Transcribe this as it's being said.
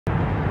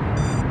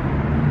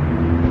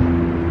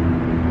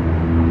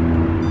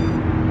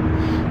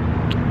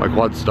My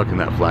quad's stuck in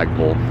that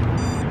flagpole.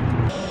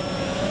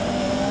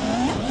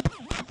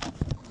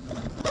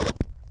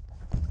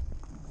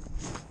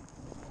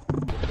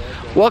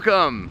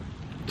 Welcome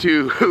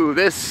to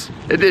this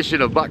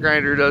edition of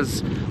BOTGRINDER Does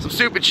Some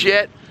Stupid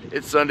Shit.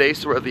 It's Sunday,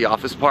 so we're at the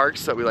office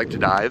parks that we like to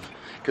dive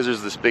because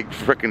there's this big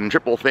frickin'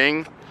 triple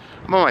thing.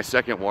 I'm on my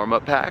second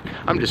warm-up pack.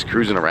 I'm just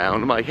cruising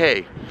around. I'm like,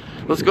 hey,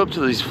 let's go up to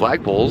these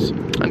flagpoles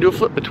and do a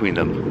flip between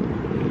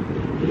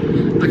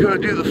them. I'm gonna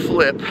do the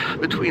flip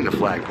between the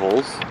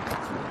flagpoles.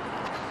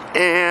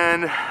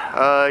 And,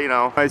 you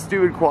know, my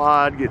stupid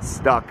quad gets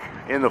stuck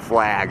in the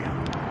flag.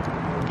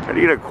 How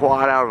do you get a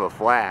quad out of a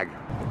flag?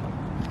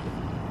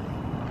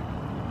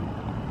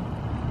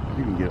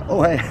 You can get,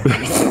 oh hey.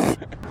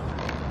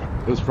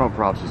 Those front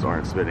props just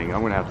aren't spinning.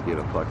 I'm gonna have to get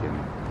a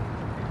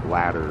fucking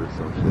ladder or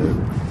some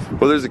shit.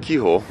 Well, there's a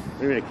keyhole.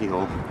 Maybe a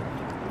keyhole.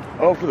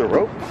 Oh, for the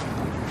rope?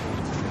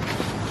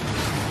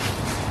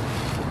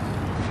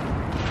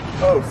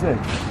 Oh, sick.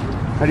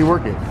 How do you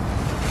work it?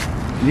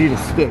 You need a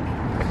stick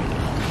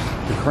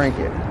to crank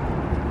it.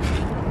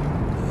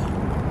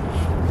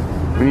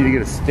 We need to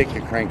get a stick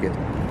to crank it.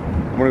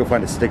 I'm gonna go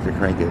find a stick to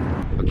crank it.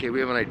 Okay, we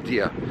have an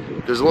idea.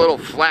 There's a little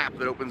flap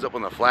that opens up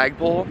on the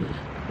flagpole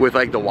with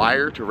like the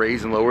wire to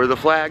raise and lower the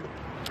flag.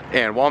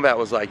 And Wombat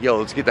was like, yo,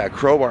 let's get that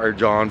crowbar,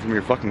 John, from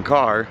your fucking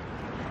car.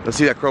 Let's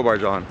see that crowbar,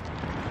 John.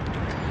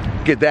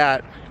 Get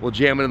that, we'll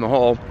jam it in the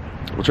hole.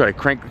 We'll try to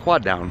crank the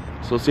quad down.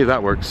 So let's see if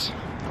that works.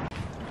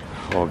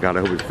 Oh God,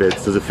 I hope it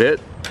fits. Does it fit?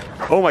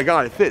 Oh my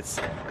God, it fits.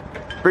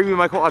 Bring me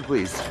my quad,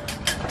 please.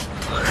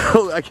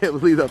 Oh, I can't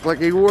believe that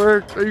fucking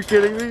worked. Are you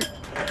kidding me?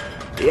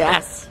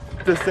 Yes,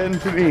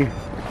 descend to me.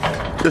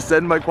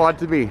 Descend my quad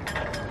to me.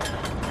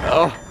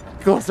 Oh,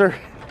 closer.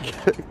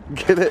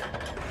 Get it.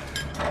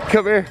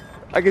 Come here.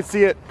 I can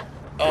see it.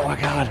 Oh my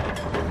God.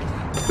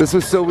 This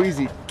was so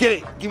easy. Get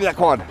it. Give me that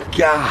quad.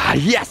 God,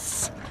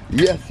 yes.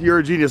 Yes, you're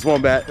a genius,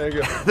 Wombat. Thank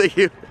you. Thank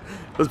you.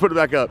 Let's put it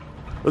back up.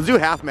 Let's do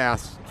half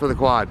mass for the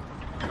quad.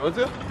 You want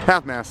to?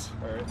 Half mass.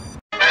 All right.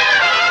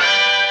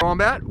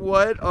 Wombat,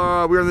 what?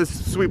 We're in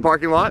this sweet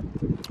parking lot.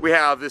 We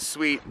have this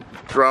sweet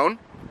drone.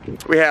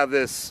 We have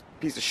this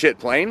piece of shit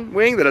plane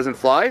wing that doesn't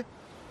fly.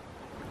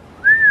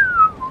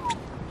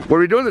 What are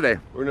we doing today?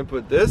 We're gonna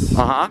put this.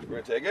 We're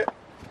gonna take it,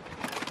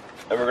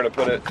 and we're gonna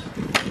put it.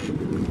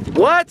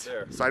 What?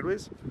 There.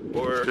 Sideways?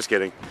 Or Just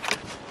kidding.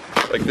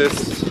 like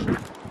this.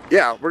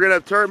 Yeah, we're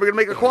gonna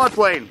make a quad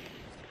plane.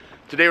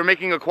 Today we're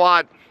making a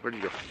quad. Where'd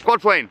you go?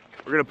 Quad plane.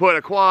 We're gonna put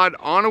a quad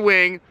on a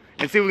wing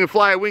and see if we can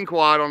fly a wing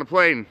quad on a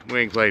plane.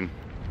 Wing plane.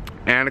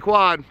 And a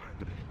quad.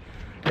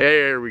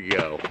 There we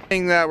go.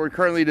 Thing that we're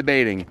currently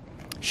debating.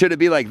 Should it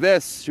be like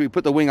this? Should we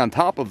put the wing on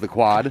top of the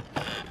quad?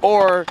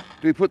 Or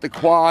do we put the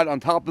quad on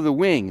top of the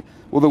wing?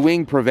 Will the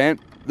wing prevent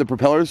the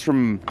propellers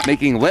from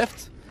making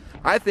lift?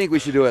 I think we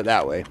should do it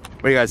that way.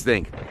 What do you guys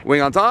think?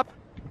 Wing on top?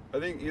 I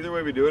think either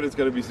way we do it, it's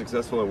gonna be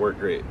successful and work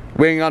great.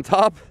 Wing on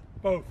top?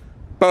 Both.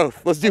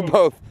 Both. Let's do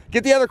both.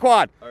 Get the other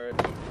quad. All right.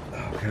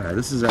 Okay,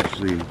 this is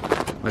actually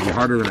might be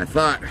harder than I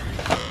thought.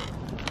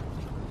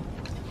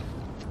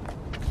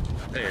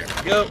 There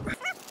we go.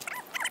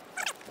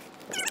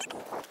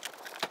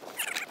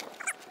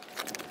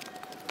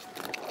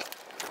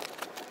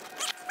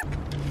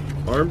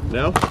 Arm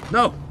now?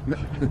 No.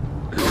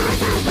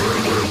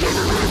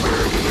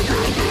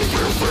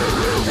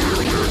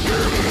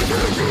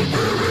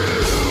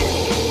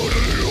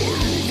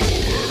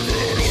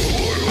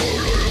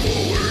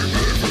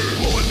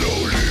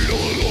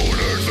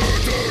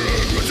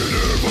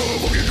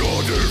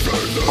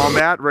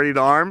 Wombat, ready to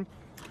arm.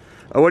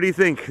 What do you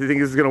think? You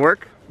think this is gonna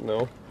work?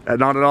 No.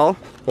 Not at all?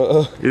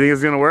 You think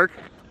it's gonna work?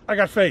 I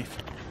got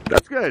faith.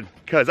 That's good,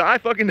 because I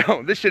fucking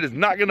don't. This shit is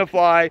not gonna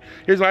fly.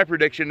 Here's my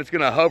prediction. It's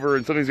gonna hover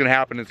and something's gonna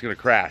happen and it's gonna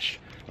crash.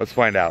 Let's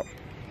find out.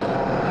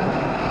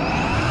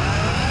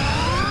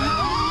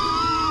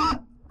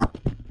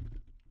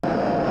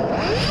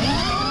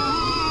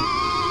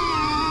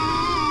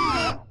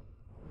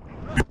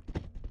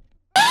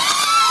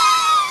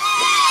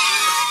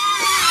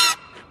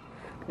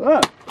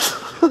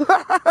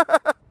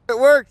 It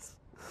works,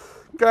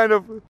 kind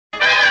of.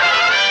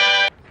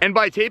 And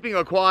by taping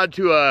a quad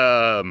to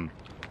a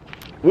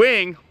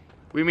wing,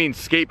 we mean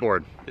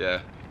skateboard.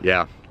 Yeah.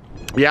 Yeah.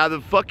 Yeah, the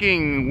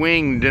fucking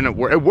wing didn't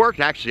work. It worked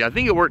actually. I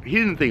think it worked. He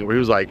didn't think it worked. He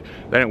was like,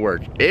 that didn't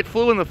work. It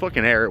flew in the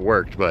fucking air. It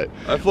worked, but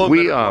I've flown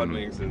better quad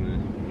wings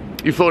than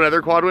you flown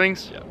other quad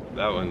wings? Yeah,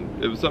 that one.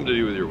 It was something to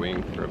do with your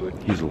wing, probably.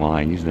 He's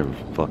lying. He's never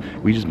flown.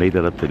 We just made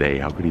that up today.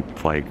 How could he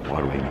fly a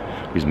quad wing?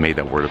 We just made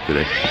that word up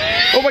today.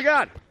 Oh my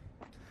God!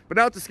 But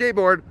now it's a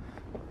skateboard.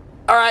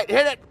 All right,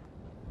 hit it.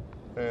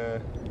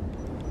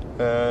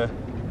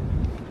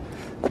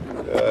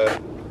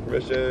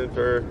 Permission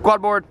for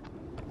Quad board.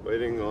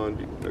 waiting on.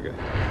 Okay.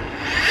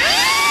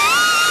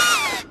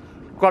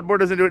 Quad board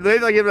doesn't do it. They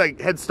like give it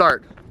like head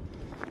start.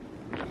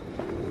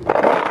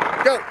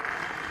 Go.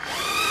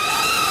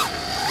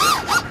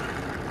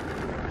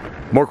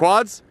 More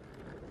quads?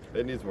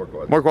 It needs more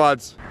quads. More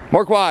quads.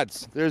 More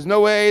quads. There's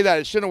no way that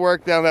it shouldn't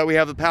work now that we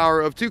have the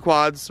power of 2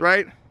 quads,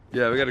 right?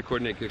 Yeah, we got to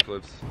coordinate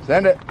kickflips.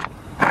 Send it.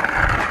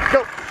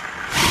 Go.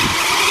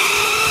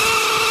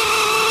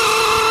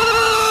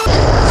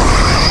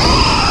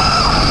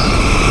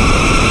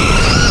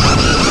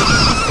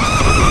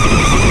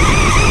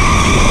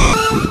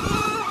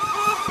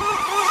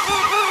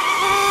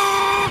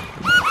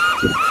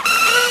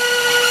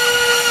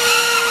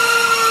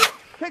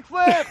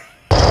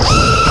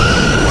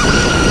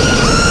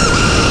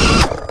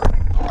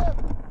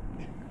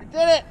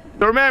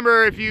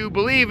 remember, if you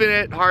believe in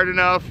it hard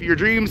enough, your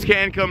dreams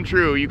can come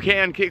true. You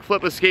can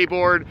kickflip a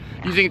skateboard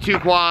using 2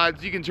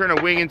 quads. You can turn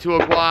a wing into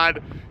a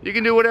quad. You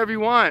can do whatever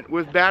you want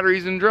with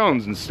batteries and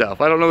drones and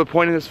stuff. I don't know the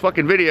point of this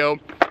fucking video.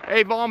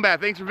 Hey,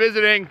 Wombat, thanks for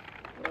visiting.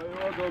 You're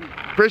welcome.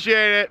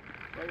 Appreciate it.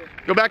 Okay.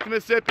 Go back to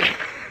Mississippi.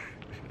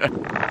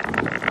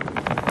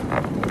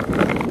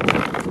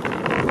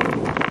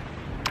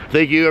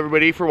 Thank you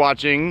everybody for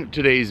watching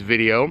today's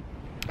video.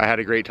 I had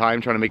a great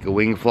time trying to make a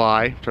wing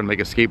fly, trying to make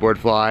a skateboard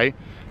fly,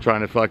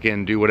 trying to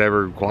fucking do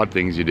whatever quad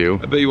things you do.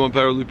 I bet you won't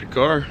power loop your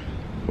car.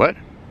 What?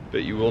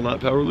 Bet you will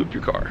not power loop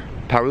your car.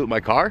 Power loop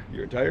my car?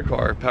 Your entire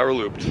car power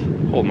looped.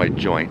 Hold my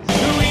joints.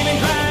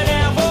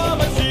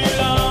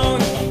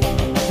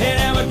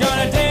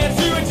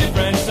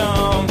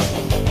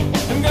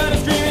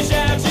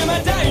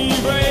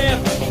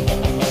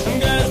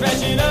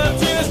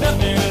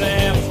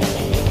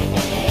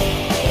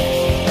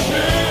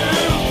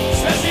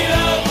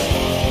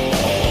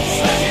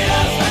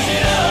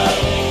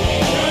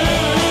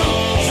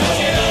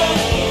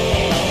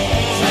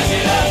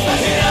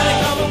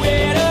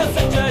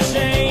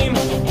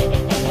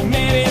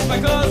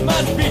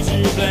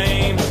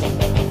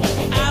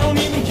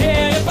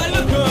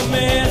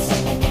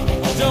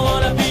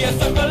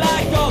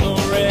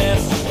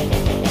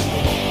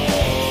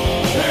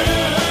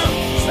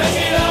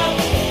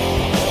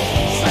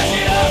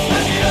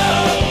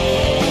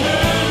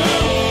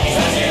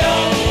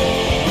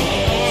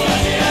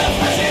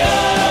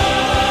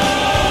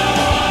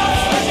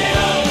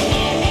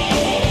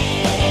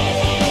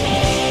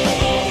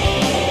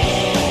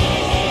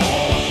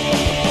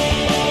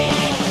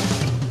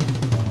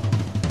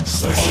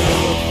 Slice it up.